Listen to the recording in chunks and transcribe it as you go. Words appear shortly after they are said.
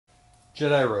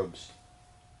Jedi Robes.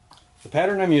 The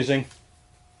pattern I'm using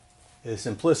is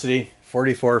Simplicity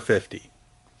 4450.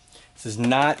 This is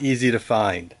not easy to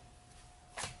find,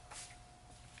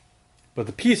 but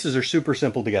the pieces are super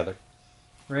simple together.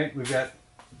 Right? We've got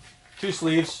two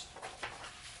sleeves,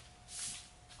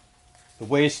 the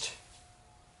waist,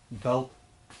 belt,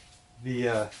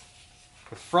 the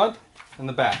front, and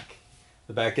the back.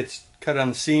 The back gets cut on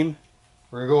the seam.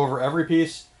 We're going to go over every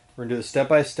piece. We're going to do it step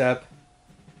by step.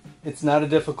 It's not a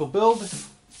difficult build.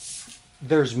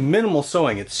 There's minimal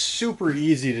sewing. It's super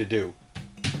easy to do.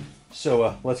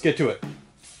 So let's get to it.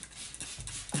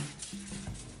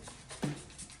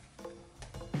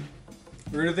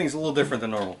 We're going to do things a little different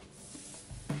than normal.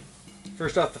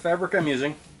 First off, the fabric I'm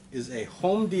using is a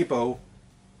Home Depot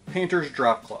painter's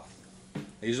drop cloth.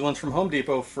 I use the ones from Home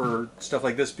Depot for stuff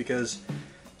like this because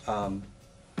the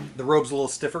robe's a little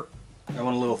stiffer. I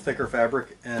want a little thicker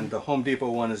fabric, and the Home Depot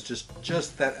one is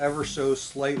just that ever so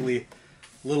slightly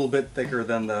little bit thicker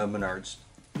than the Menards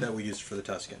that we used for the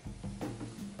Tuscan.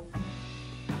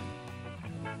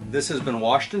 This has been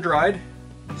washed and dried,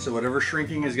 so whatever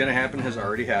shrinking is going to happen has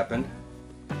already happened.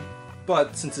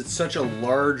 But since it's such a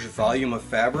large volume of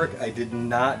fabric, I did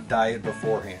not dye it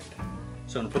beforehand.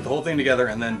 So I'm going to put the whole thing together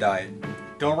and then dye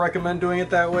it. Don't recommend doing it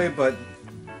that way, but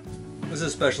this is a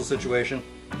special situation.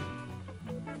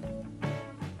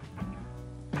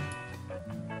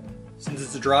 Since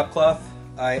it's a drop cloth,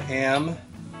 I am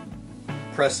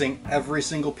pressing every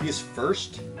single piece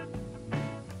first.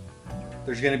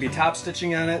 There's going to be top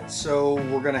stitching on it, so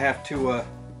we're going to have to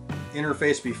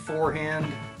interface beforehand.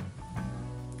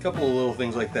 A couple of little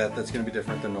things like that, that's going to be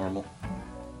different than normal.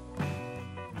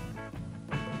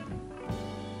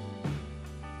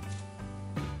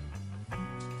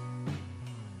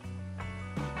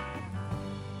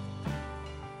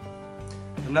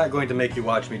 I'm not going to make you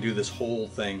watch me do this whole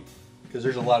thing, because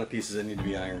there's a lot of pieces that need to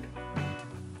be ironed.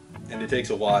 And it takes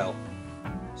a while.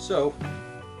 So,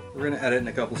 we're going to edit in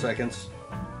a couple seconds.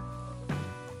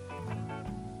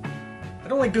 I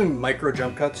don't like doing micro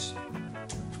jump cuts.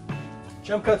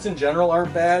 Jump cuts in general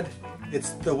aren't bad.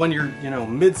 It's the when you're,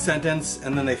 mid-sentence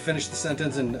and then they finish the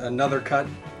sentence in another cut.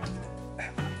 It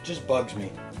just bugs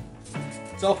me.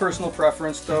 It's all personal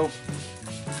preference though.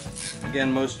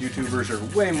 Again, most YouTubers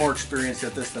are way more experienced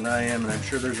at this than I am, and I'm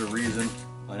sure there's a reason.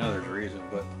 I know there's a reason,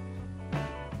 but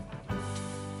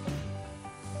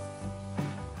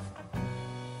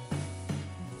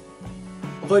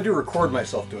although I do record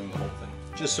myself doing the whole thing,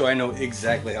 just so I know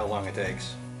exactly how long it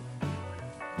takes.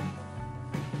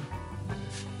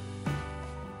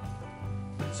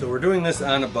 So we're doing this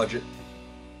on a budget.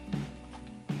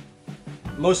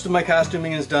 Most of my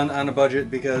costuming is done on a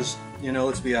budget because,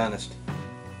 let's be honest,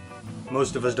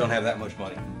 most of us don't have that much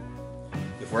money.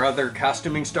 If we're out there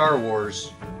costuming Star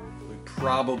Wars, we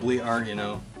probably aren't,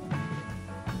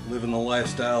 living the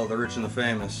lifestyle of the rich and the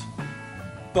famous.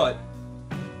 But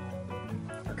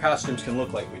our costumes can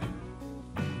look like we do.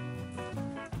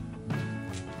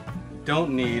 You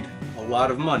don't need a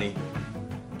lot of money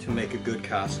to make a good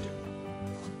costume.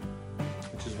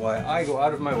 Which is why I go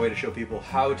out of my way to show people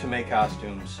how to make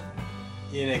costumes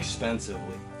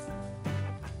inexpensively.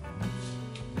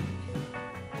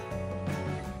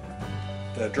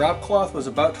 The drop cloth was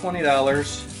about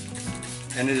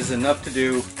 $20, and it is enough to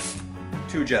do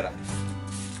 2 Jedi.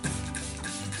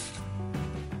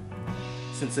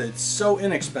 Since it's so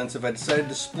inexpensive, I decided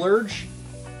to splurge,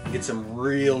 get some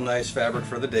real nice fabric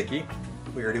for the dicky.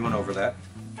 We already went over that.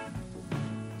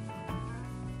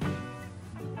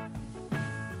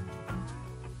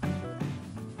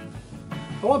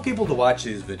 I want people to watch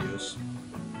these videos.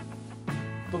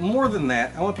 But more than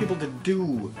that, I want people to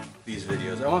do these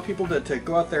videos. I want people to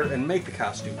go out there and make the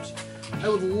costumes. I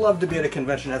would love to be at a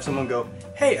convention and have someone go,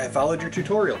 hey, I followed your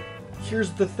tutorial. Here's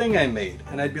the thing I made.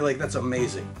 And I'd be like, that's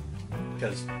amazing.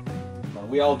 Because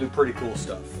we all do pretty cool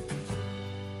stuff.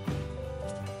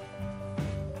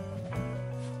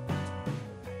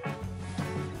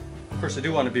 Of course, I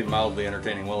do want to be mildly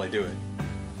entertaining while I do it.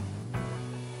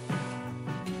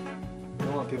 I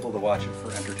don't want people to watch it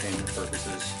for entertainment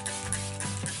purposes.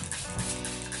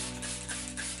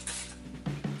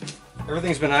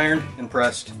 Everything's been ironed and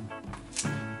pressed.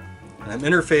 And I'm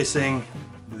interfacing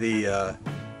the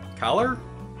collar,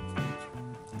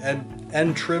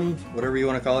 end trim, whatever you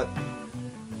want to call it.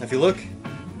 And if you look,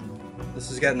 this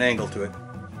has got an angle to it.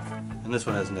 And this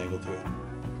one has an angle to it.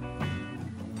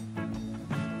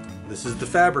 This is the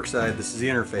fabric side, this is the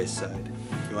interface side.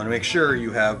 You want to make sure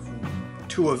you have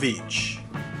 2 of each.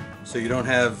 So you don't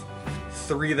have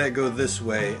 3 that go this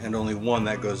way and only 1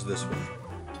 that goes this way.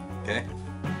 Okay?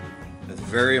 That's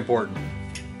very important.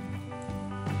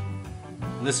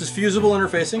 And this is Fusible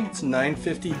Interfacing. It's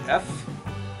 950F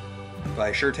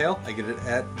by Suretail. I get it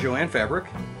at JoAnn Fabric.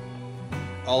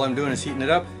 All I'm doing is heating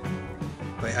it up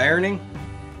by ironing.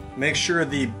 Make sure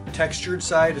the textured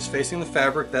side is facing the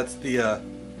fabric. That's the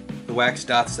wax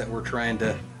dots that we're trying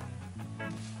to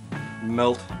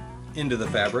melt into the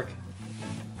fabric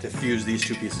to fuse these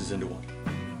two pieces into one.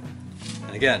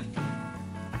 And again,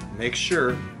 make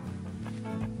sure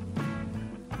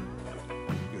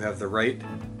you have the right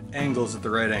angles at the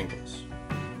right angles.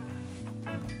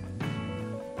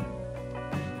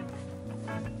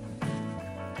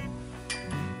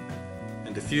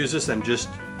 And to fuse this, I'm just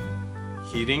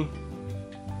heating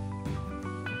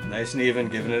nice and even,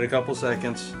 giving it a couple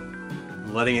seconds,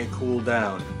 and letting it cool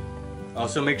down.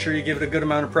 Also make sure you give it a good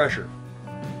amount of pressure.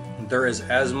 There is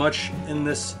as much in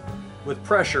this with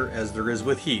pressure as there is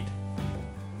with heat.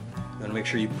 You want to make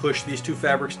sure you push these two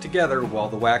fabrics together while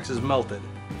the wax is melted.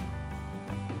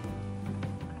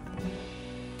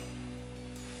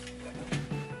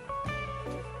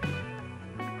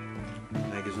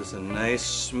 And that gives us a nice,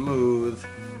 smooth,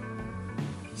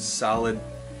 solid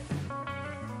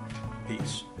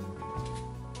piece.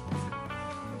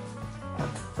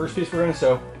 First piece we're going to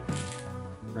sew.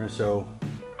 We're going to sew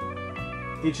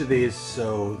each of these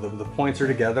so the points are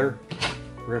together.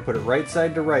 We're going to put it right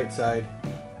side to right side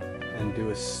and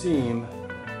do a seam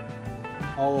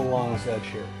all along this edge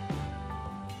here.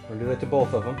 We're going to do that to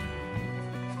both of them.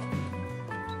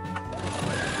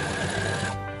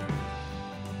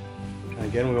 And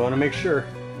again, we want to make sure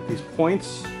that these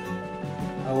points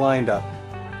are lined up.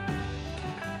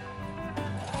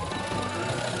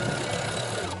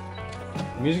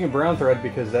 I'm using a brown thread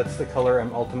because that's the color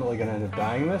I'm ultimately going to end up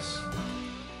dyeing this.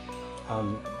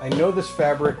 I know this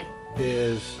fabric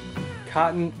is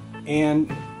cotton and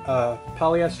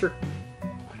polyester,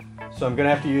 so I'm going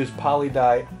to have to use poly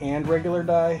dye and regular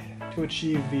dye to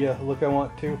achieve the look I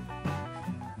want to.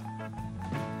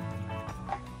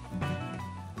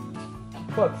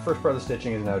 But the first part of the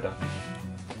stitching is now done.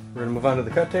 We're going to move on to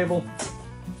the cut table,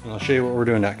 and I'll show you what we're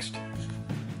doing next.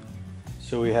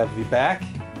 So we have the back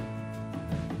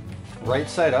right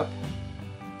side up,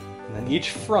 and then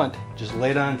each front just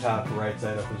laid on top right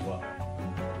side up as well.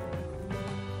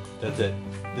 That's it.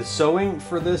 The sewing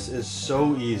for this is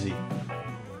so easy.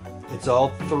 It's all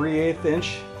 3/8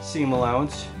 inch seam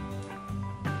allowance,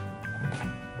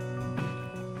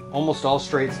 almost all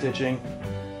straight stitching.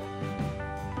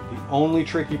 The only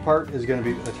tricky part is going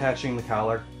to be attaching the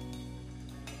collar,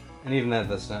 and even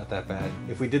that's not that bad.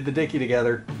 If we did the dicky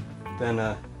together,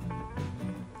 then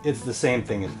it's the same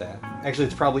thing as that. Actually,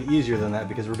 it's probably easier than that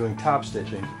because we're doing top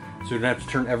stitching, so we don't have to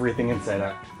turn everything inside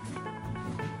out.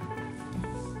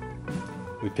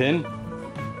 We pin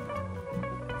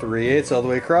 3/8 all the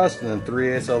way across, and then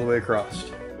 3/8 all the way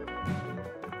across.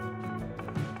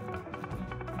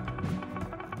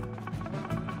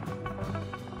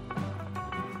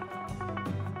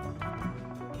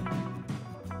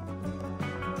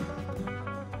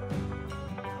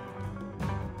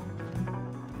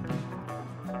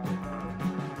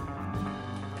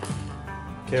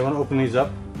 Okay, I want to open these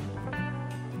up.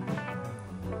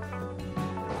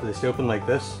 So they stay open like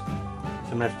this. So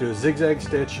I'm going to have to do a zigzag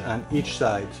stitch on each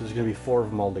side. So there's going to be 4 of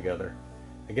them all together.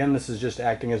 Again, this is just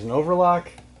acting as an overlock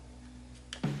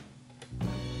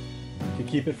to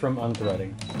keep it from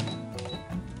unthreading.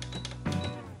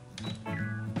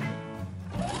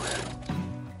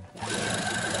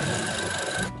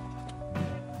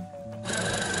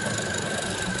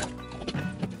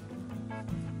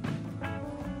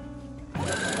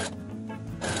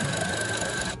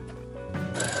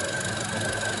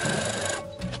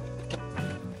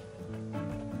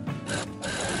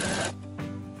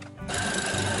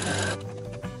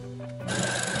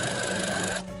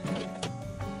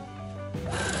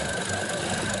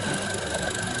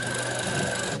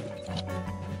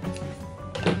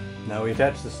 Now we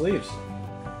attach the sleeves.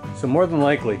 So more than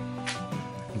likely,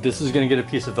 this is going to get a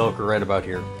piece of Velcro right about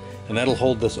here. And that'll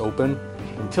hold this open.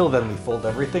 Until then, we fold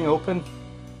everything open,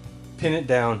 pin it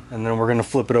down, and then we're going to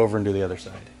flip it over and do the other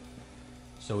side.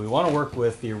 So we want to work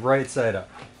with the right side up.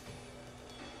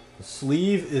 The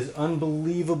sleeve is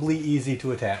unbelievably easy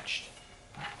to attach.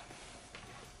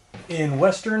 In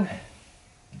Western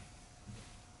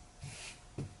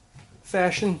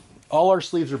fashion, all our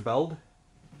sleeves are belled.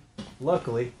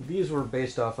 Luckily, these were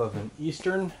based off of an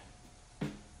Eastern.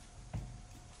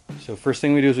 So first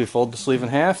thing we do is we fold the sleeve in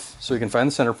half so we can find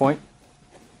the center point.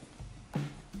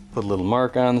 Put a little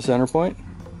mark on the center point.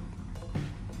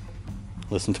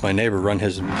 Listen to my neighbor run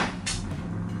his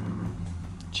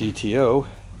GTO.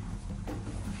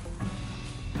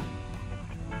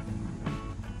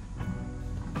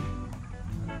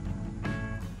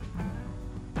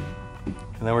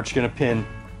 And then we're just going to pin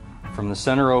from the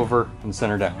center over and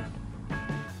center down.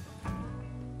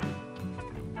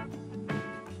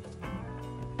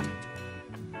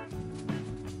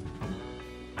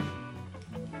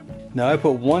 Now I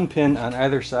put one pin on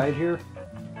either side here,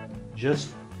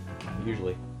 just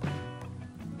usually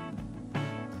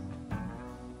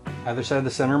either side of the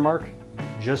center mark,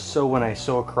 just so when I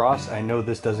sew across I know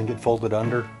this doesn't get folded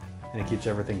under and it keeps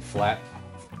everything flat.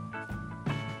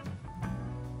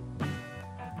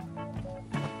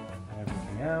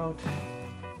 Everything out.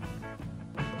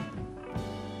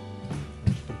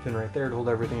 Just put a pin right there to hold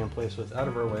everything in place so it's out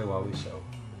of our way while we sew.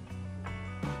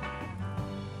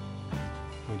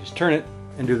 We just turn it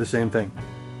and do the same thing.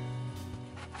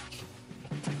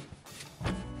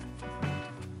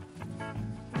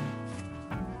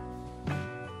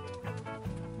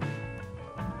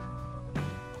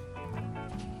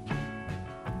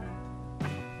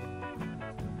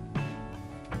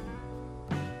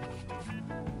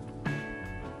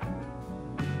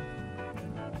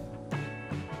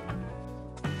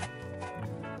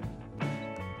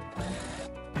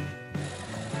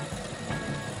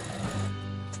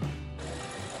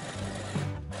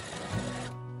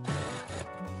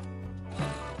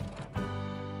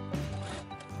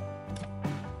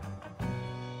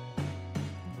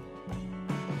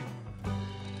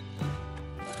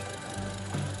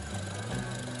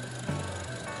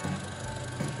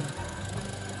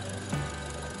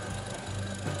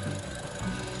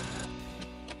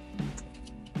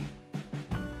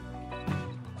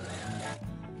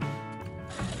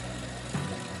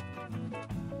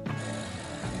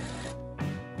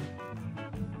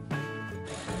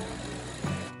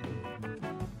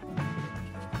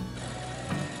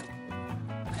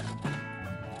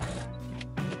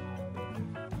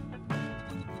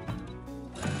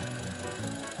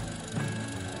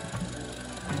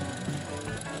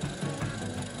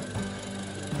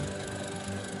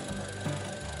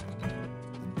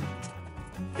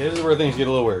 This is where things get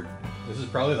a little weird. This is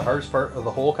probably the hardest part of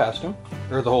the whole costume,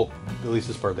 or at least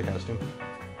this part of the costume.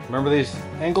 Remember these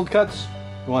angled cuts?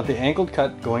 We want the angled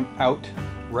cut going out,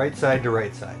 right side to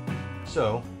right side.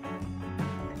 So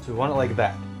we want it like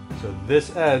that. So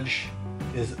this edge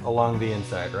is along the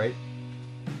inside, right?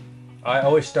 I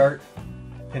always start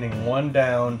pinning one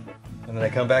down, and then I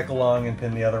come back along and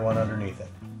pin the other one underneath it.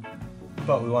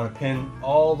 But we want to pin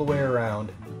all the way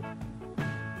around,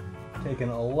 taking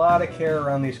a lot of care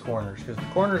around these corners, because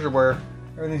the corners are where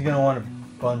everything's going to want to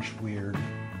bunch weird.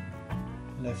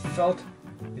 And I felt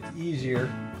it's easier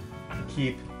to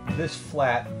keep this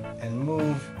flat and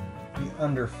move the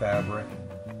under fabric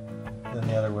than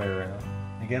the other way around.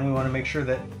 Again, we want to make sure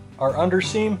that our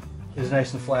underseam is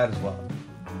nice and flat as well.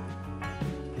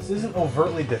 This isn't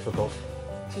overtly difficult,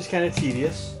 it's just kind of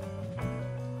tedious.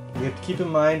 We have to keep in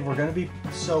mind we're going to be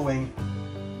sewing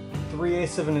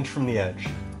 3/8 of an inch from the edge.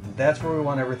 That's where we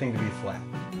want everything to be flat.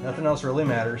 Nothing else really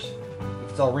matters.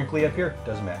 If it's all wrinkly up here,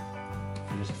 doesn't matter.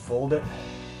 You just fold it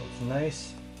so it's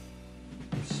nice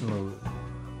and smooth.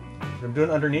 What I'm doing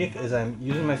underneath is I'm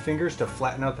using my fingers to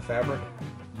flatten out the fabric.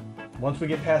 Once we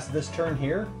get past this turn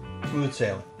here, smooth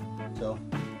sailing. So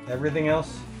everything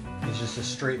else is just a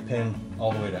straight pin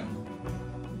all the way down.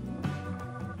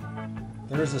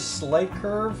 There's a slight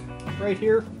curve right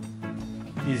here,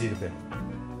 easy to pin.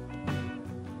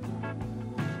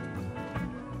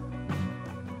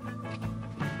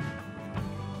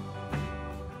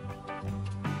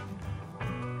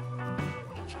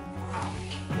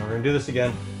 We're going to do this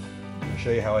again. I'll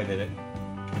show you how I did it.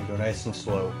 Go nice and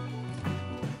slow.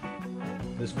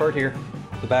 This part here,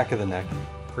 the back of the neck,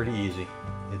 pretty easy.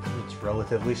 It's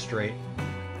relatively straight.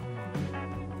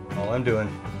 All I'm doing,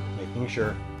 making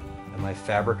sure that my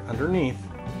fabric underneath,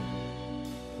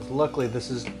 because luckily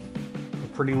this is a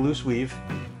pretty loose weave,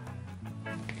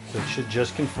 so it should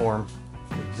just conform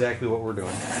to exactly what we're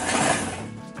doing.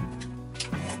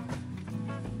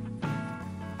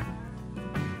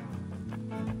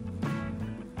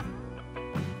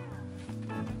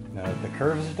 Now that the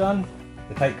curve is done,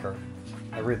 the tight curve,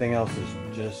 everything else is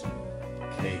just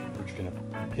cake. We're just going to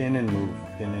pin and move,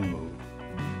 pin and move.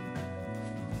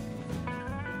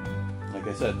 Like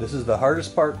I said, this is the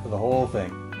hardest part of the whole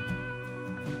thing.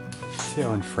 See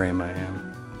how in frame I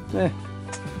am. The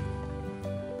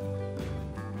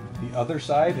other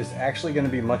side is actually going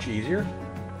to be much easier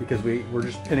because we're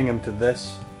just pinning them to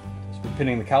this. So we're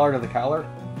pinning the collar to the collar,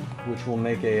 which will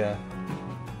make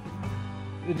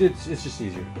it's just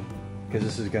easier because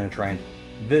this is going to try and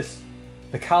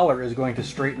the collar is going to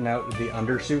straighten out the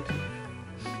undersuit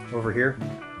over here.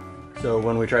 So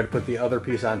when we try to put the other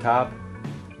piece on top,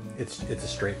 it's a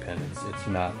straight pin. It's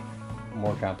not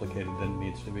more complicated than it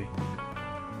needs to be.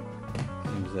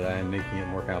 Seems that I am making it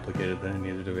more complicated than it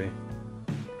needed to be.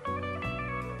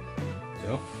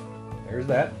 So, there's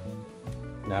that.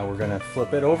 Now we're gonna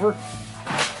flip it over.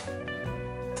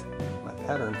 My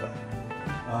pattern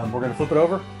fell. We're gonna flip it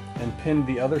over and pin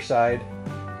the other side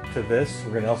to this.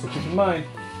 We're gonna also keep in mind,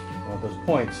 we want those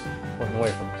points pointing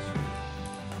away from us.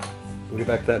 We'll get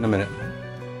back to that in a minute.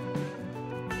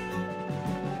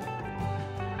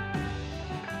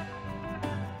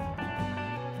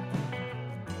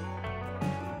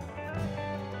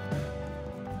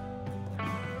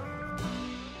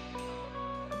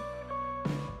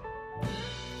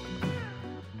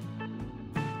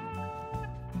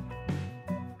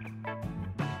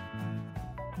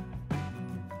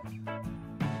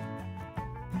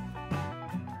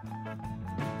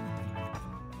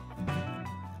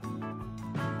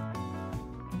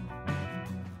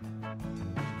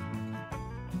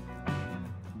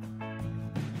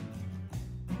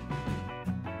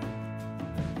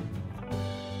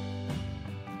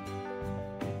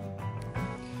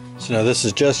 So now this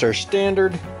is just our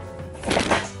standard,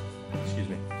 excuse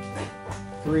me,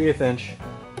 3/8 inch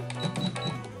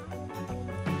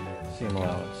seam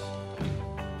allowance.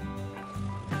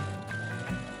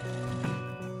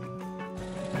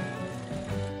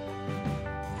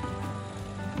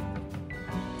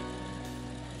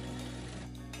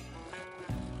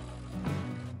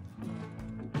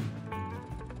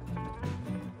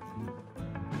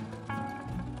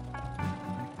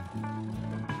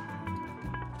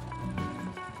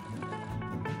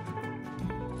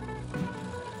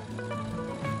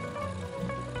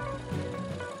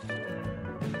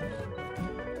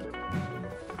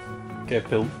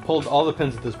 Okay, I've pulled all the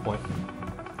pins at this point.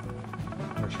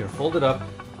 We're just going to fold it up,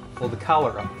 fold the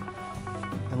collar up,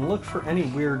 and look for any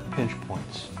weird pinch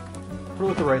points. Put it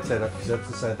with the right side up because that's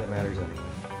the side that matters anyway.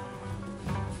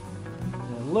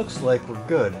 And it looks like we're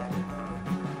good.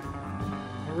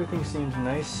 Everything seems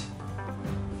nice,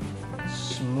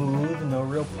 smooth, no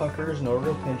real puckers, no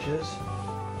real pinches.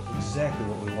 Exactly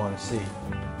what we want to see.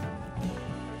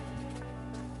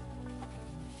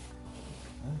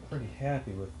 Pretty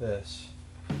happy with this.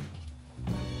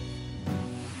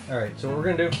 Alright, so what we're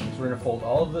going to do is we're going to fold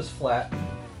all of this flat.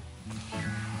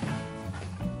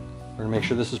 We're going to make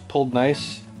sure this is pulled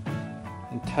nice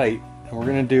and tight. And we're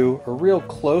going to do a real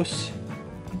close,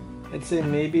 I'd say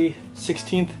maybe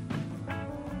 1/16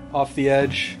 off the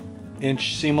edge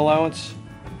inch seam allowance,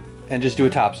 and just do a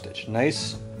top stitch.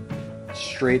 Nice,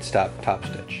 straight top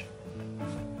stitch.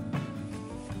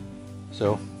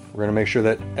 So we're going to make sure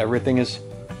that everything is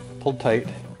pulled tight.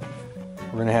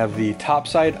 We're going to have the top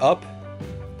side up.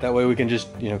 That way we can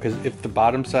just, because if the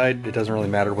bottom side, it doesn't really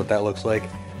matter what that looks like.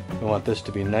 We want this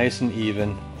to be nice and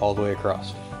even all the way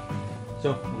across.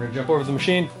 So we're going to jump over the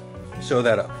machine, sew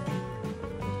that up.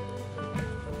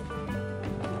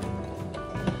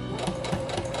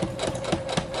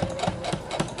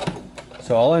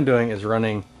 So all I'm doing is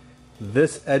running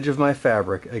this edge of my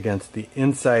fabric against the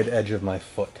inside edge of my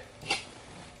foot.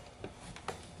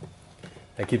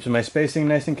 That keeps my spacing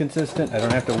nice and consistent. I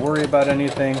don't have to worry about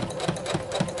anything.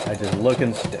 I just look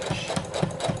and stitch.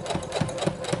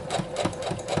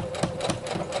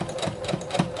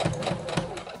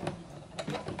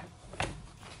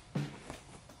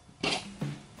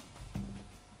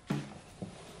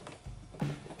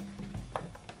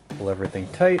 Pull everything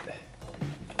tight.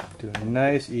 Do a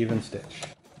nice even stitch.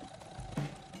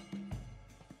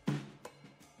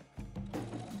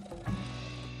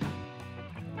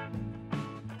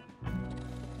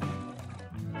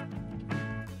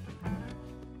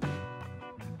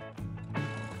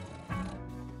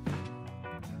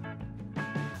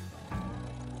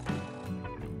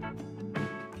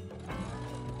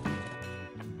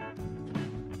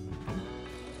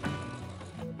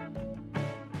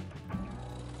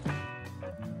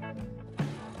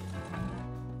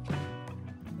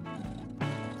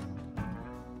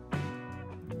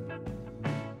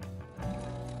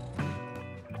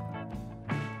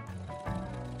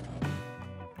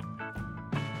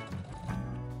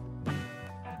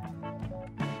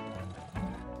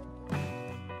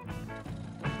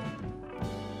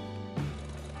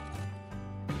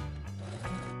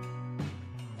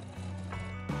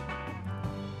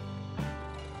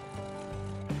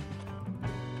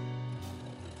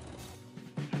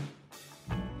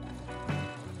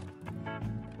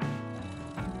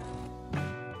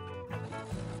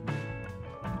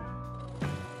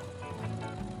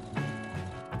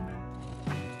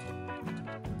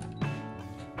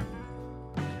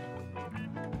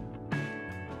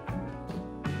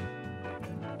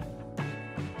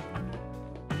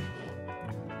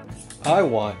 I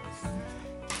want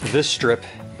this strip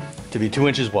to be 2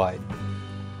 inches wide.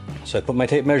 So I put my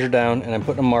tape measure down and I'm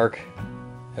putting a mark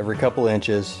every couple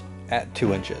inches at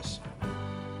 2 inches.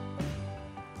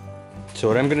 So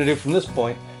what I'm going to do from this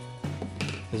point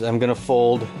is I'm going to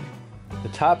fold the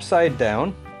top side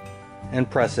down and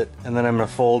press it, and then I'm going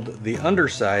to fold the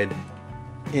underside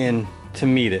in to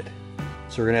meet it.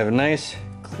 So we're going to have a nice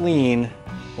clean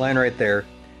line right there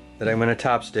that I'm going to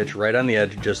top stitch right on the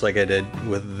edge, just like I did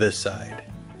with this side.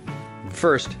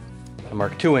 First, I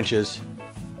mark 2 inches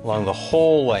along the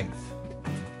whole length.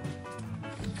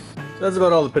 So that's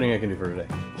about all the pinning I can do for today.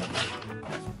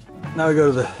 Now I go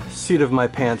to the seat of my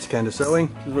pants kind of sewing.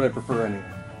 This is what I prefer anyway.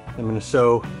 I'm going to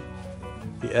sew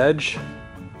the edge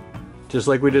just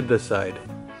like we did this side.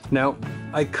 Now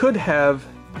I could have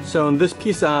sewn this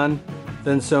piece on,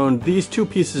 then sewn these two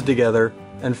pieces together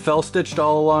and fell stitched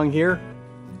all along here.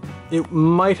 It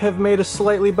might have made a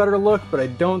slightly better look, but I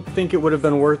don't think it would have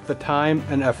been worth the time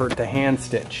and effort to hand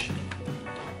stitch.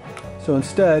 So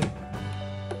instead,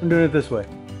 I'm doing it this way.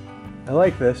 I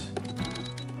like this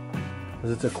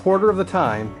because it's a quarter of the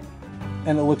time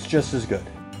and it looks just as good.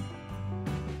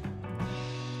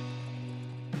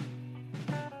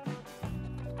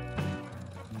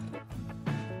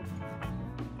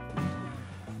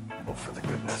 Oh, for the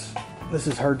goodness. This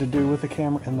is hard to do with the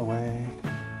camera in the way.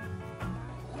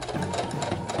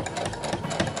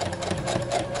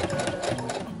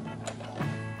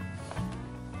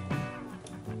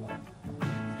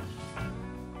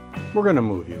 We're gonna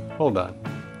move you. Hold on.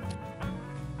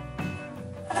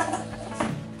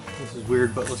 This is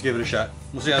weird, but let's give it a shot.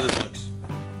 We'll see how this looks.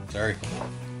 Sorry.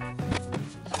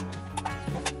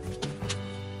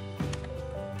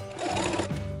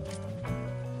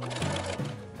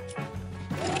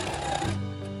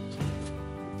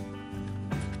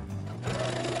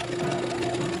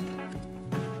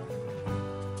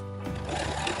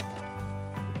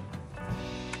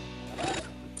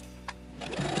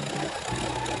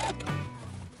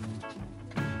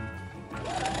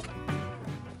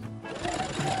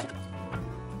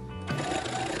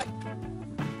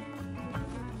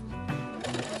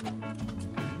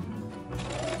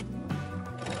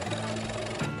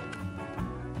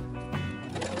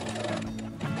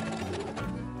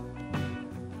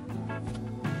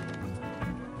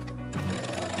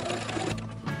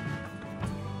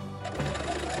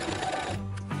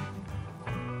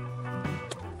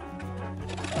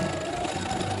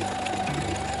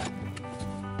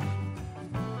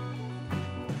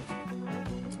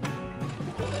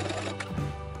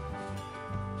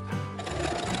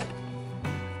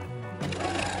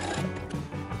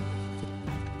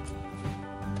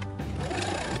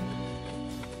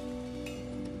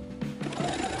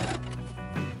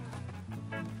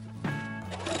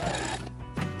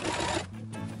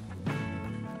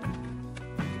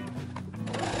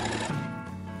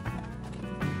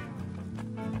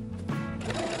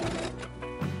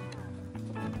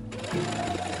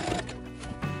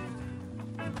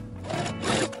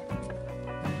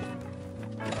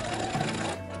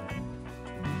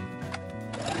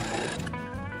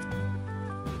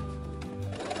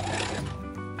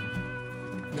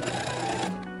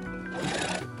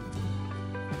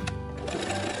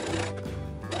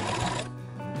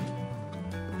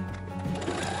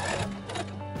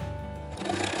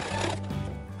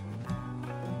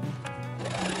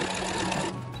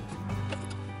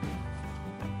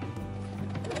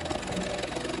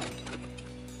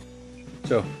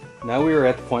 So now we are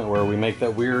at the point where we make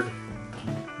that weird,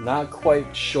 not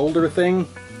quite shoulder thing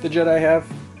the Jedi have.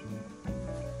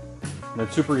 And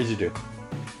it's super easy to do.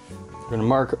 We're going to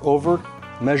mark over,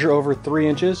 measure over 3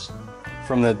 inches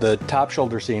from the top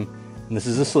shoulder seam, and this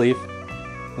is the sleeve,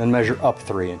 and then measure up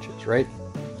 3 inches, right?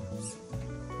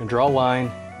 And draw a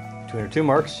line between our two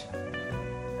marks.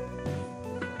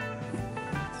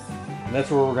 And that's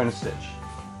where we're going to stitch.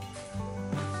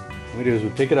 What we do is we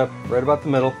pick it up right about the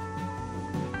middle,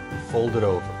 fold it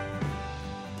over.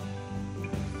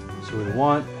 So we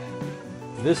want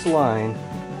this line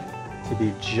to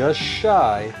be just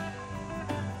shy,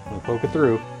 and poke it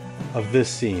through, of this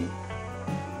seam.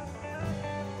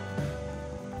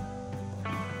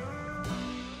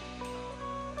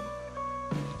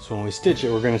 So when we stitch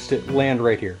it, we're going to land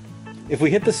right here. If we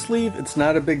hit the sleeve, it's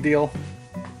not a big deal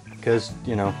because,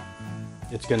 you know,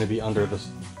 it's going to be under the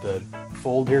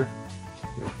fold here.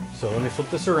 So let me flip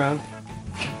this around,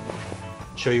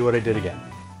 show you what I did again.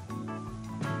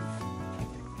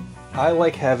 I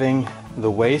like having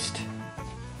the waist,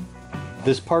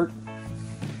 this part,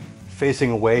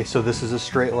 facing away, so this is a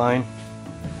straight line.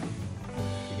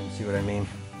 You can see what I mean.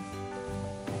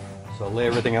 So I'll lay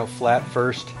everything out flat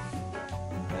first,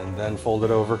 and then fold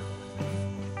it over.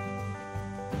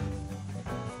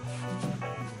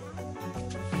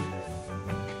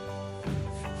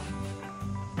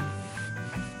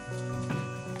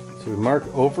 mark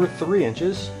over 3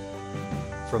 inches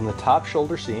from the top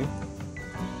shoulder seam,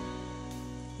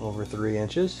 over 3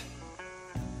 inches,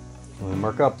 and we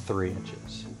mark up 3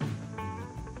 inches.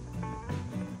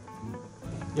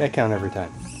 Yeah, I count every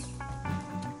time.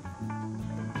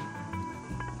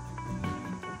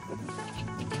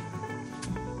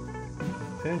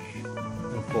 Pinch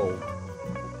and fold.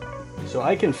 So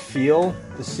I can feel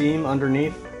the seam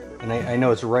underneath, and I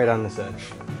know it's right on this edge.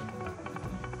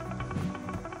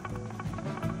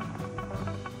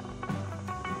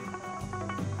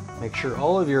 Make sure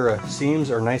all of your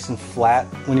seams are nice and flat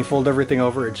when you fold everything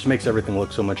over. It just makes everything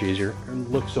look so much easier and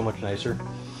look so much nicer.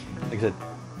 Like I said,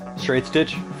 straight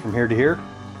stitch from here to here.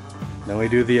 Then we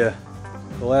do the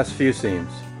last few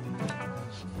seams.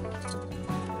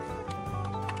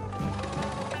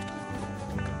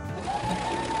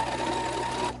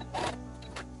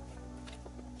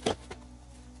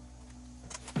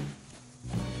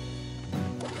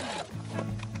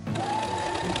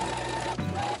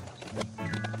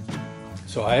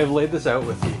 So I have laid this out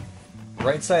with the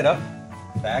right side up,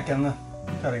 back on the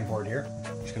cutting board here.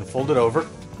 Just gonna fold it over.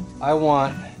 I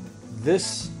want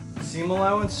this seam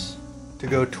allowance to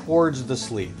go towards the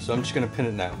sleeve, so I'm just gonna pin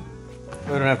it now.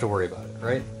 So I don't have to worry about it,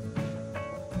 right?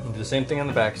 Do the same thing on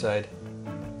the back side.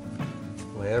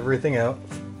 Lay everything out.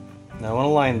 Now I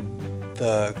wanna line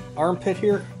the armpit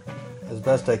here as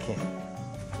best I can.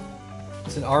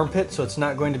 It's an armpit, so it's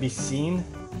not going to be seen.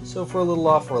 So if we're a little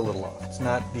off, we're a little off. It's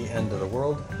not the end of the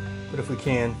world, but if we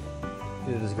can,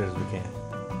 get it as good as we can.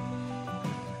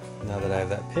 Now that I have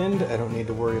that pinned, I don't need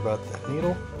to worry about that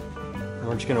needle. And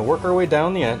we're just going to work our way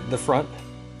down the front,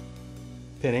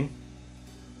 pinning,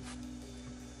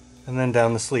 and then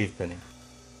down the sleeve pinning.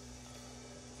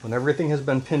 When everything has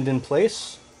been pinned in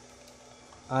place,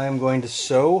 I'm going to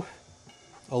sew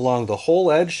along the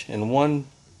whole edge in one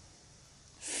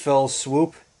fell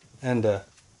swoop, and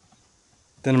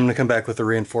then I'm going to come back with a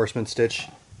reinforcement stitch,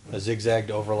 a zigzag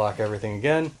to overlock everything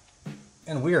again,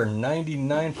 and we are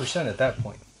 99% at that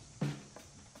point.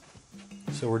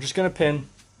 So we're just going to pin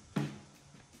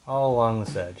all along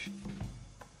this edge.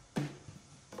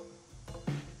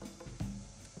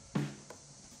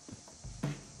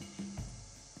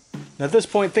 Now at this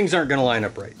point, things aren't going to line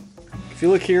up right. If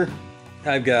you look here,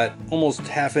 I've got almost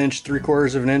 ½ inch,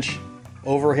 3/4 of an inch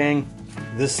overhang.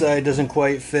 This side doesn't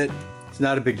quite fit. It's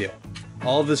not a big deal.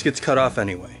 All of this gets cut off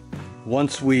anyway.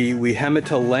 Once we hem it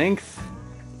to length,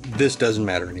 this doesn't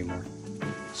matter anymore.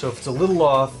 So if it's a little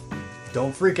off,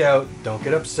 don't freak out, don't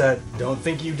get upset, don't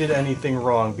think you did anything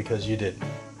wrong because you didn't.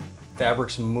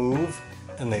 Fabrics move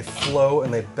and they flow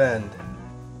and they bend.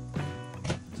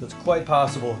 So it's quite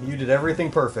possible you did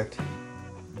everything perfect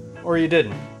or you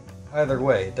didn't. Either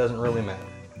way, it doesn't really matter.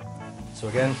 So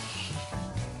again,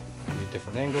 a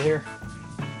different angle here.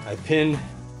 I pin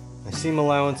my seam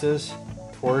allowances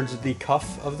towards the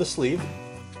cuff of the sleeve.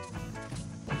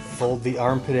 Fold the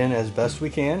armpit in as best we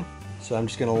can. So I'm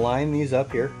just going to line these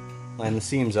up here, line the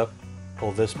seams up,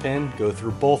 pull this pin, go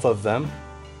through both of them,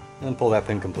 and then pull that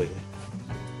pin completely.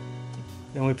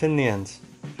 Then we pin the ends.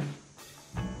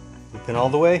 We pin all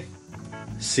the way,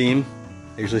 seam.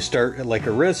 I usually start at like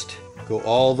a wrist, go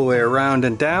all the way around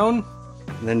and down,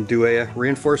 and then do a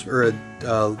reinforcement or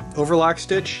a overlock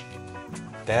stitch.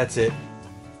 That's it.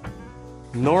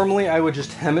 Normally I would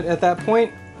just hem it at that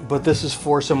point, but this is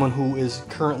for someone who is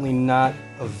currently not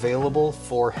available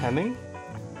for hemming.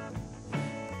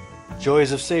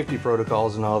 Joys of safety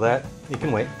protocols and all that, you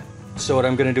can wait. So what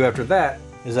I'm going to do after that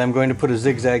is I'm going to put a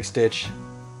zigzag stitch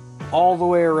all the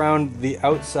way around the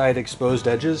outside exposed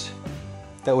edges.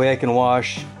 That way I can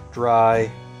wash, dry,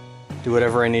 do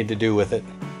whatever I need to do with it.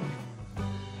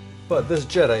 But this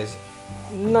Jedi's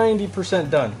 90%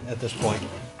 done at this point.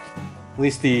 At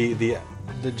least the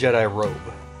Jedi Robe.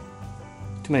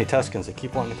 Too many Tuscans, they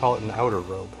keep wanting to call it an outer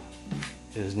robe.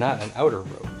 It is not an outer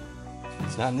robe.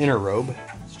 It's not an inner robe,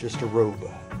 it's just a robe.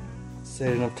 Say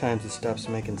it enough times it stops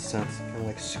making sense, kind of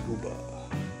like scuba.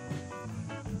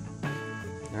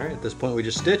 Alright, at this point we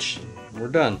just stitch, we're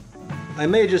done. I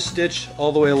may just stitch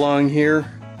all the way along here,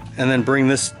 and then bring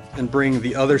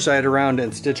the other side around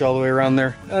and stitch all the way around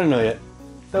there. I don't know yet.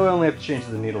 That way I only have to change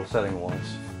the needle setting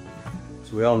once.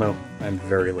 So we all know I'm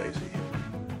very lazy.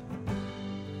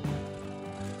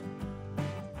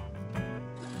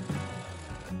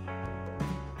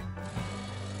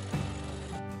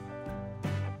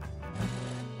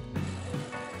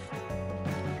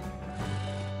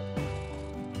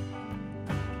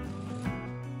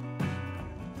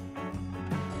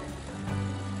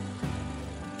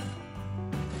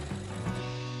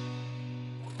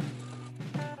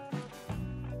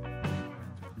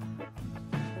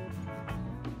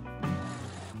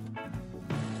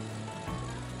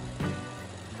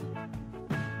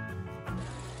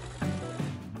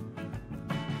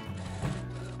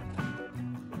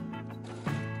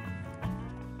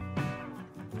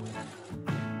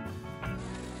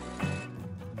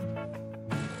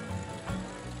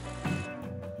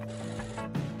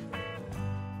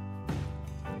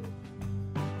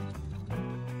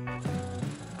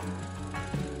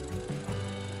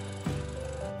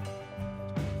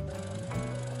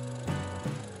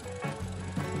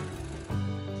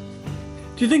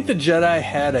 Do you think the Jedi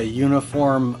had a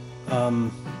uniform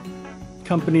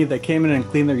company that came in and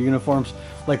cleaned their uniforms?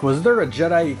 Like, was there a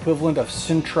Jedi equivalent of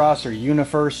Sintros or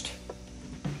Unifirst?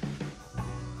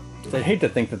 I'd hate to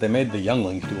think that they made the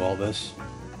younglings do all this.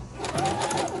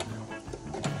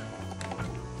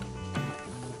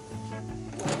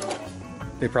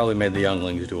 They probably made the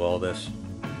younglings do all this.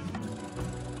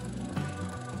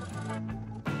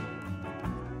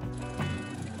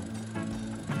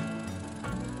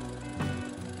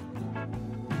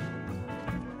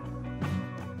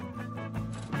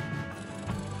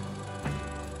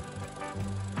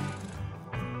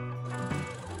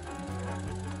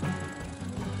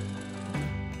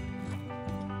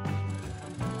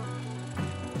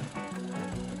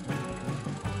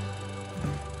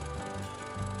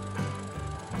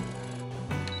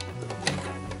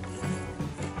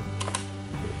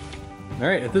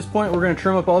 Alright, at this point we're going to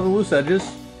trim up all the loose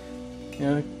edges. You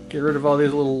know, get rid of all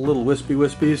these little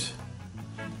wispies.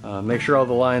 Make sure all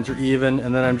the lines are even,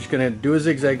 and then I'm just going to do a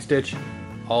zigzag stitch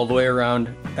all the way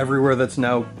around everywhere that's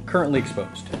now currently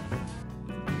exposed.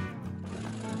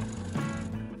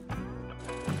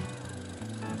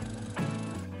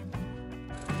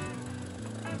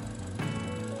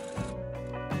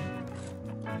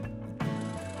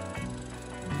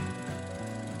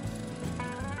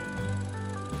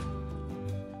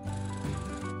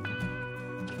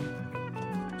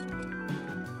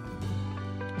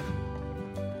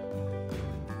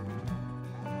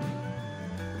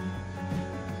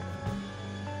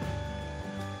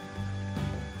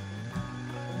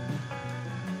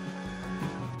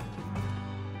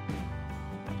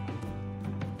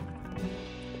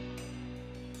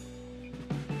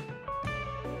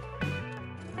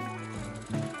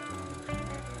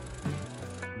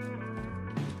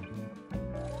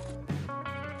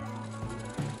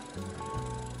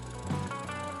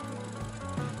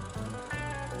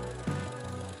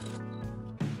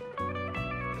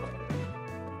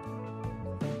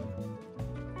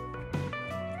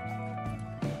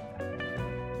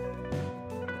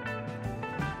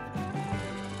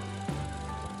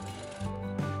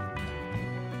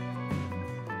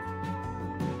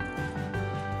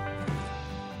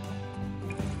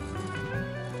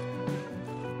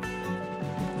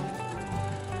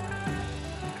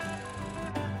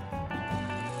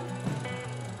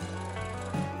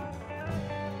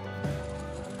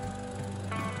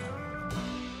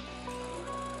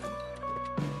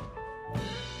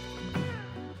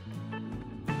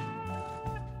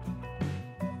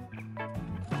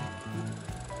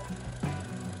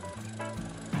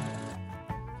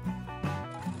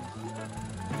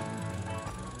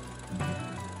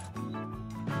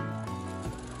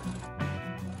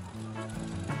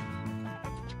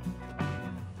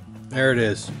 There it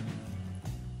is.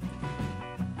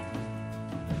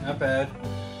 Not bad.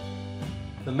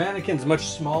 The mannequin's much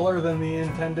smaller than the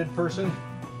intended person,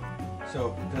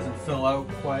 so it doesn't fill out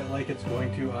quite like it's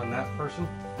going to on that person.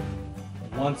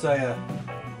 Once I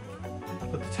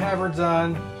put the tabards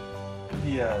on,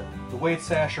 the weight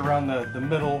sash around the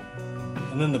middle,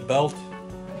 and then the belt,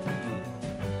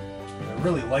 I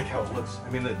really like how it looks. I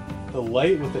mean, the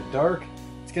light with the dark,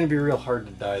 it's going to be real hard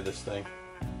to dye this thing.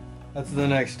 That's the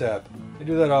next step. I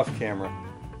do that off camera.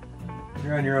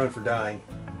 You're on your own for dyeing.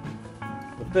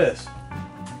 But this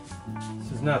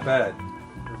is not bad.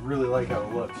 I really like how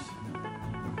it looks.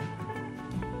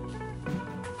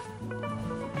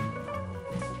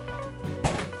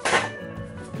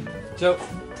 So,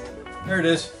 there it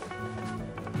is.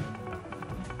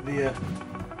 The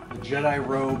Jedi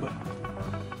Robe.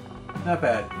 Not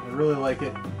bad. I really like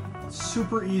it. It's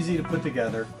super easy to put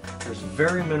together. There's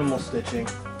very minimal stitching.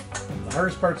 The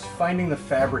hardest part's finding the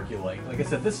fabric you like. Like I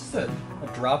said, this is a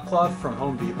drop cloth from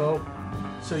Home Depot,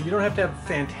 so you don't have to have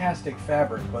fantastic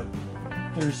fabric, but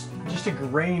there's just a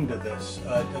grain to this,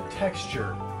 a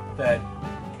texture that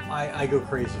I go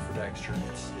crazy for texture.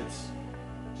 It's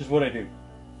just what I do.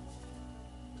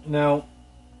 Now,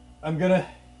 I'm gonna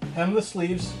hem the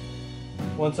sleeves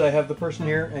once I have the person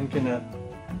here and can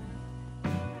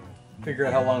figure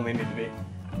out how long they need to be.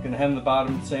 I'm gonna hem the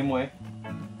bottom the same way.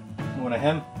 And when I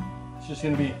hem, it's just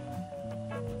going to be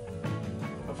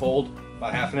a fold,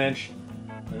 about ½ inch,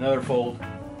 another fold,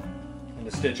 and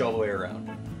a stitch all the way around.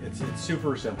 It's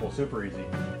super simple, super easy.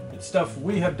 It's stuff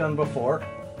we have done before.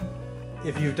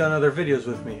 If you've done other videos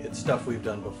with me, it's stuff we've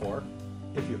done before.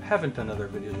 If you haven't done other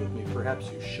videos with me, perhaps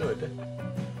you should.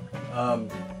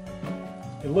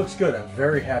 It looks good. I'm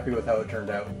very happy with how it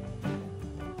turned out.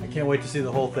 I can't wait to see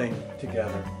the whole thing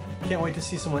together. Can't wait to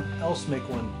see someone else make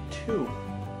one too.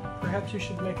 Perhaps you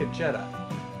should make a Jedi.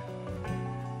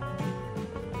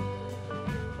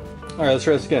 All right, let's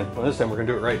try this again. Well, this time we're gonna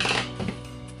do it right.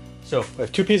 So I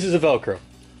have 2 pieces of Velcro.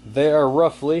 They are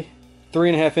roughly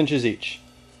 3.5 inches each.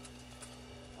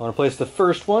 I want to place the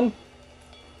first one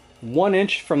 1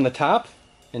 inch from the top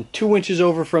and 2 inches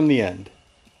over from the end.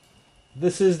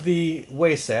 This is the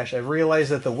waist sash. I've realized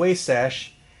that the waist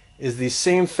sash is the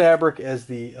same fabric as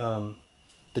the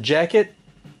jacket,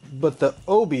 but the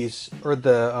obies, or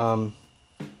the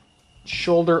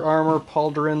shoulder armor,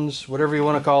 pauldrons, whatever you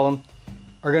want to call them,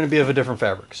 are going to be of a different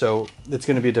fabric. So it's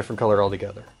going to be a different color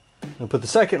altogether. And put the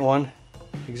second one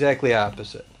exactly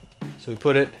opposite. So we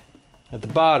put it at the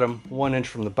bottom, 1 inch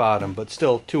from the bottom, but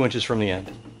still 2 inches from the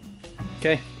end.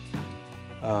 Okay?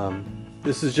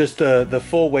 This is just the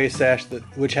full waist sash,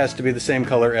 which has to be the same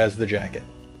color as the jacket.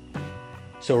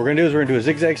 So what we're going to do is we're going to do a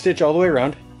zigzag stitch all the way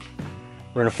around.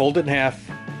 We're going to fold it in half,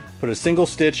 put a single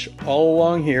stitch all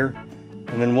along here,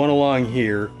 and then one along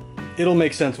here. It'll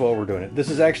make sense while we're doing it. This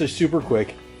is actually super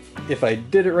quick. If I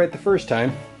did it right the first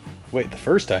time... Wait, the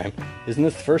first time? Isn't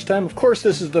this the first time? Of course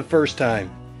this is the first time.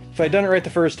 If I'd done it right the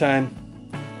first time,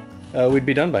 we'd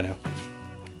be done by now.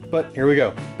 But here we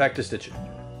go. Back to stitching.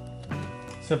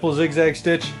 Simple zigzag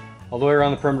stitch all the way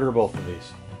around the perimeter of both of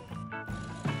these.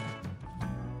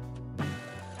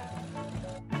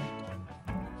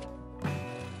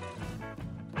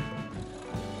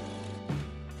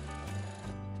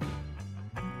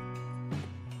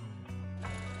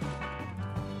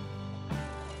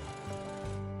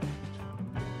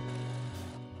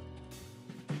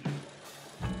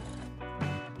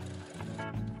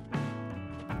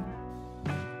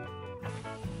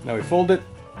 Now we fold it,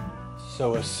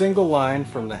 so a single line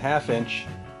from the 1/2 inch,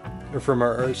 or from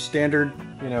our standard,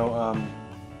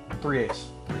 3/8.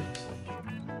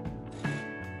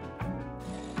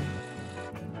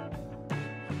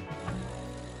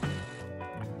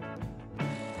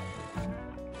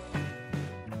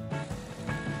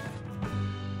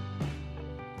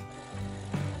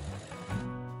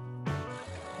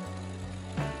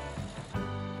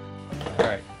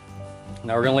 Alright,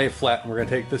 now we're going to lay it flat, and we're going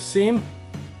to take the seam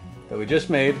that we just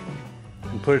made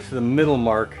and put it to the middle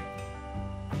mark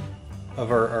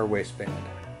of our waistband.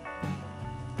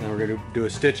 And we're going to do a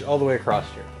stitch all the way across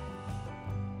here.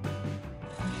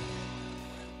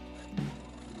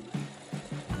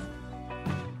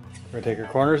 We're going to take our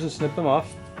corners and snip them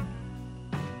off,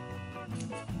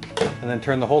 and then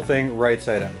turn the whole thing right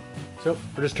side out. So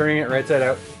we're just turning it right side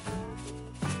out.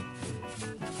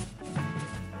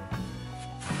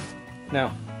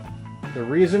 Now, the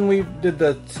reason we did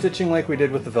the stitching like we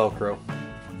did with the Velcro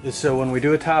is so when we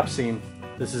do a top seam,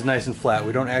 this is nice and flat.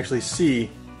 We don't actually see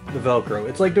the Velcro.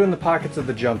 It's like doing the pockets of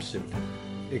the jumpsuit,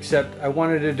 except I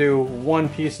wanted to do one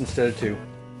piece instead of 2.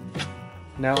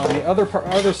 Now on the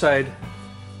other side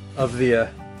of the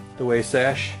waist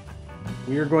sash,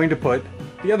 we are going to put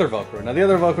the other Velcro. Now the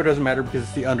other Velcro doesn't matter because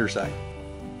it's the underside,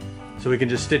 so we can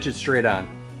just stitch it straight on.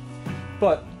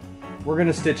 But we're going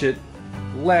to stitch it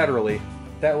laterally.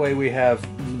 That way we have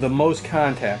the most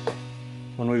contact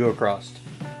when we go across.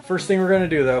 First thing we're going to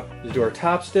do though is do our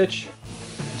top stitch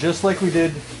just like we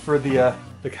did for the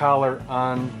collar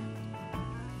on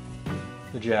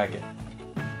the jacket.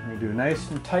 We're going to do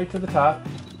nice and tight to the top.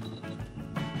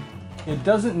 It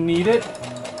doesn't need it,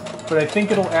 but I think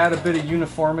it'll add a bit of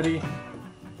uniformity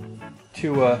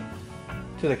to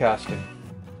the costume.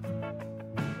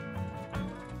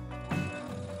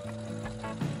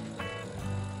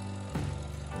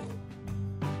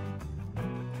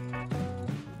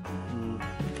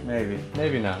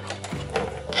 Maybe not.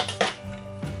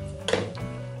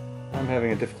 I'm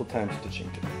having a difficult time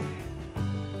stitching today.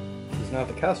 This is not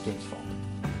the costume's fault.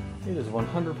 It is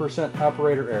 100%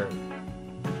 operator error.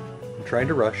 I'm trying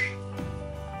to rush.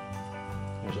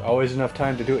 There's always enough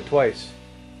time to do it twice.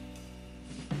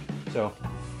 So, I'm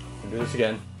going to do this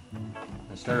again,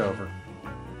 and start over,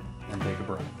 and take a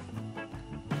breath.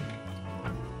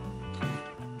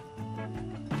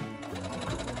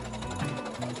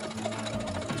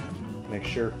 Make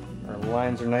sure our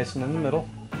lines are nice and in the middle.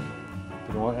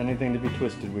 We don't want anything to be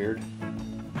twisted weird.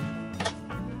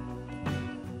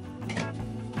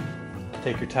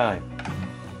 Take your time.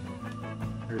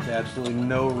 There's absolutely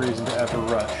no reason to ever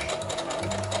rush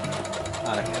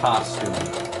on a costume.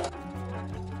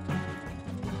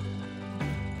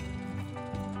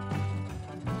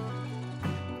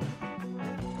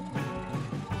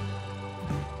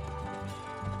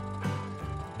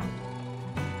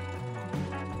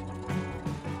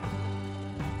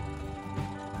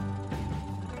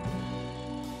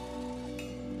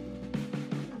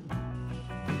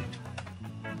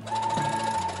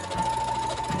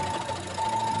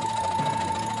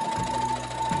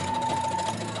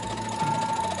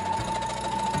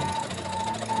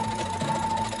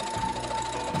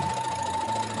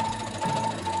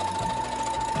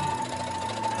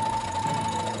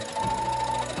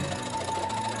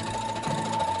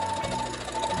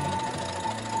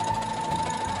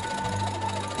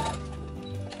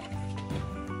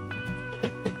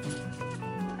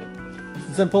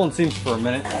 Since I'm pulling seams for a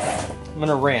minute, I'm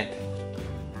gonna rant.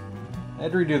 I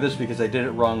had to redo this because I did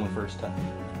it wrong the first time.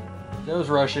 I was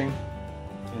rushing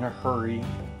in a hurry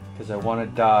because I want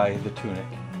to dye the tunic,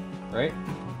 right?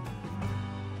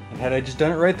 And had I just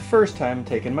done it right the first time,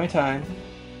 taken my time,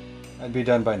 I'd be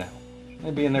done by now.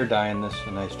 I'd be in there dyeing this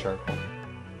a nice charcoal.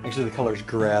 Actually, the color's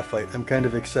graphite. I'm kind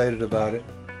of excited about it.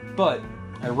 But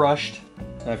I rushed,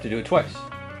 so I have to do it twice.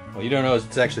 Well, you don't know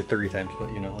it's actually 30 times,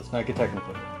 but you know, let's not get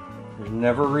technical. There's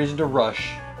never a reason to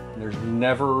rush, and there's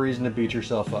never a reason to beat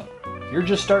yourself up. If you're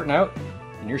just starting out,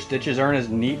 and your stitches aren't as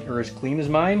neat or as clean as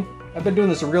mine, I've been doing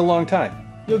this a real long time.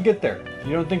 You'll get there. If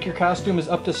you don't think your costume is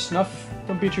up to snuff,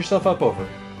 don't beat yourself up over it.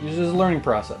 Use it as a learning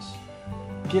process.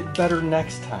 Get better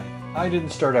next time. I didn't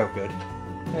start out good.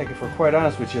 Heck, if we're quite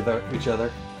honest with each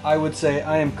other, I would say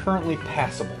I am currently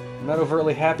passable. I'm not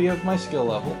overtly happy with my skill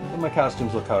level, but my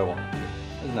costumes look how I want them.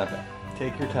 Isn't that bad?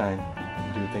 Take your time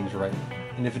and do things right.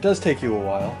 And if it does take you a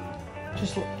while,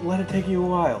 just let it take you a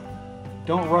while.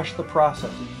 Don't rush the process.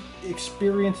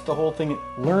 Experience the whole thing.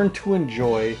 Learn to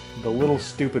enjoy the little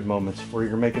stupid moments where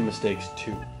you're making mistakes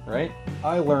too, right?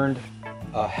 I learned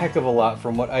a heck of a lot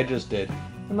from what I just did.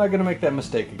 I'm not gonna make that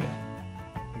mistake again.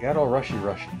 I got all rushy.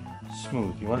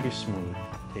 Smooth. You wanna be smooth.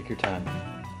 Take your time.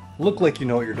 Look like you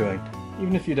know what you're doing,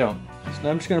 even if you don't. So now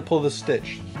I'm just gonna pull this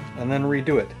stitch and then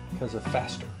redo it because it's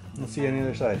faster. Let's see on the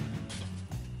other side.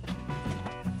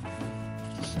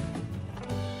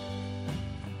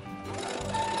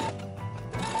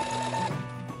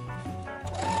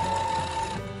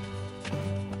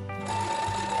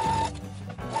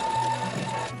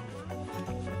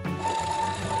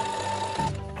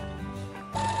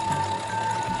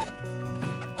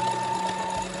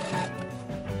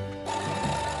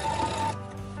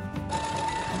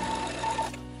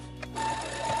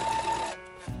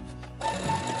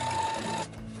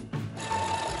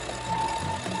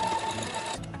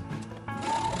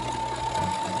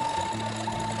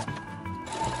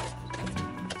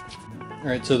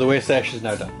 Alright, so the waist sash is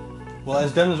now done. Well,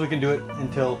 as done as we can do it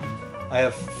until I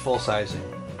have full sizing.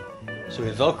 So we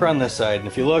have Velcro on this side, and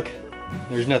if you look,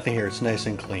 there's nothing here. It's nice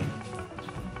and clean.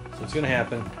 So what's going to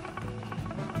happen,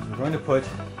 we're going to put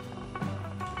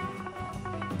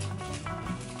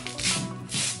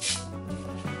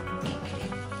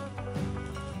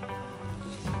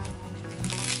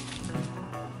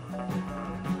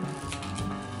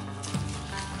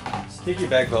sticky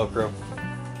back Velcro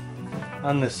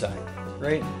on this side,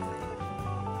 right?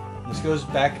 This goes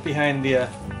back behind the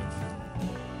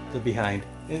behind.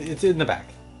 It's in the back.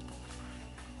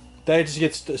 That just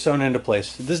gets sewn into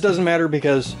place. This doesn't matter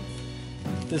because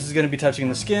this is going to be touching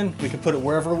the skin. We can put it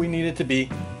wherever we need it to be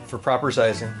for proper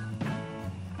sizing.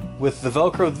 With the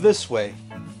Velcro this way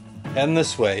and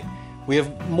this way, we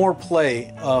have more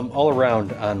play all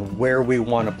around on where we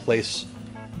want to place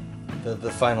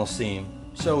the final seam.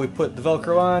 So we put the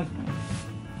Velcro on,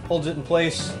 holds it in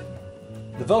place.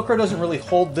 The Velcro doesn't really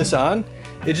hold this on.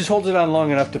 It just holds it on long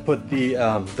enough to put the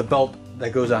belt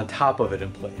that goes on top of it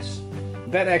in place.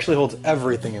 That actually holds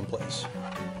everything in place.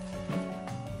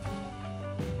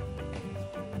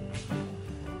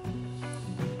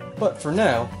 But for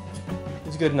now,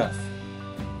 it's good enough.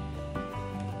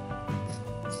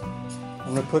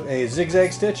 I'm going to put a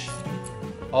zigzag stitch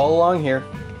all along here,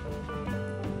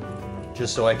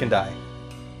 just so I can dye.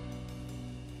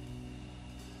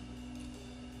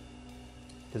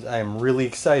 Because I am really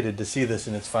excited to see this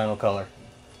in its final color.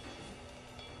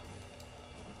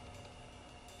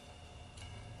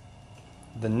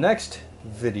 The next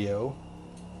video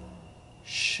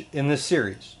in this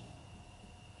series,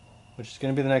 which is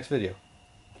going to be the next video,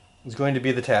 is going to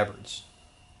be the tabards.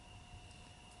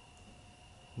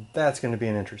 That's going to be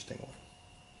an interesting one.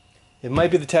 It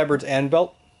might be the tabards and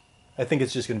belt. I think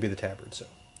it's just going to be the tabards.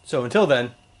 So until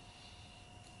then,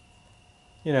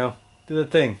 you know, do the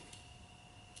thing.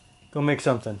 Go make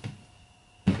something.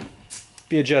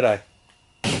 Be a Jedi.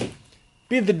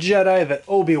 Be the Jedi that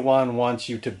Obi-Wan wants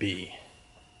you to be.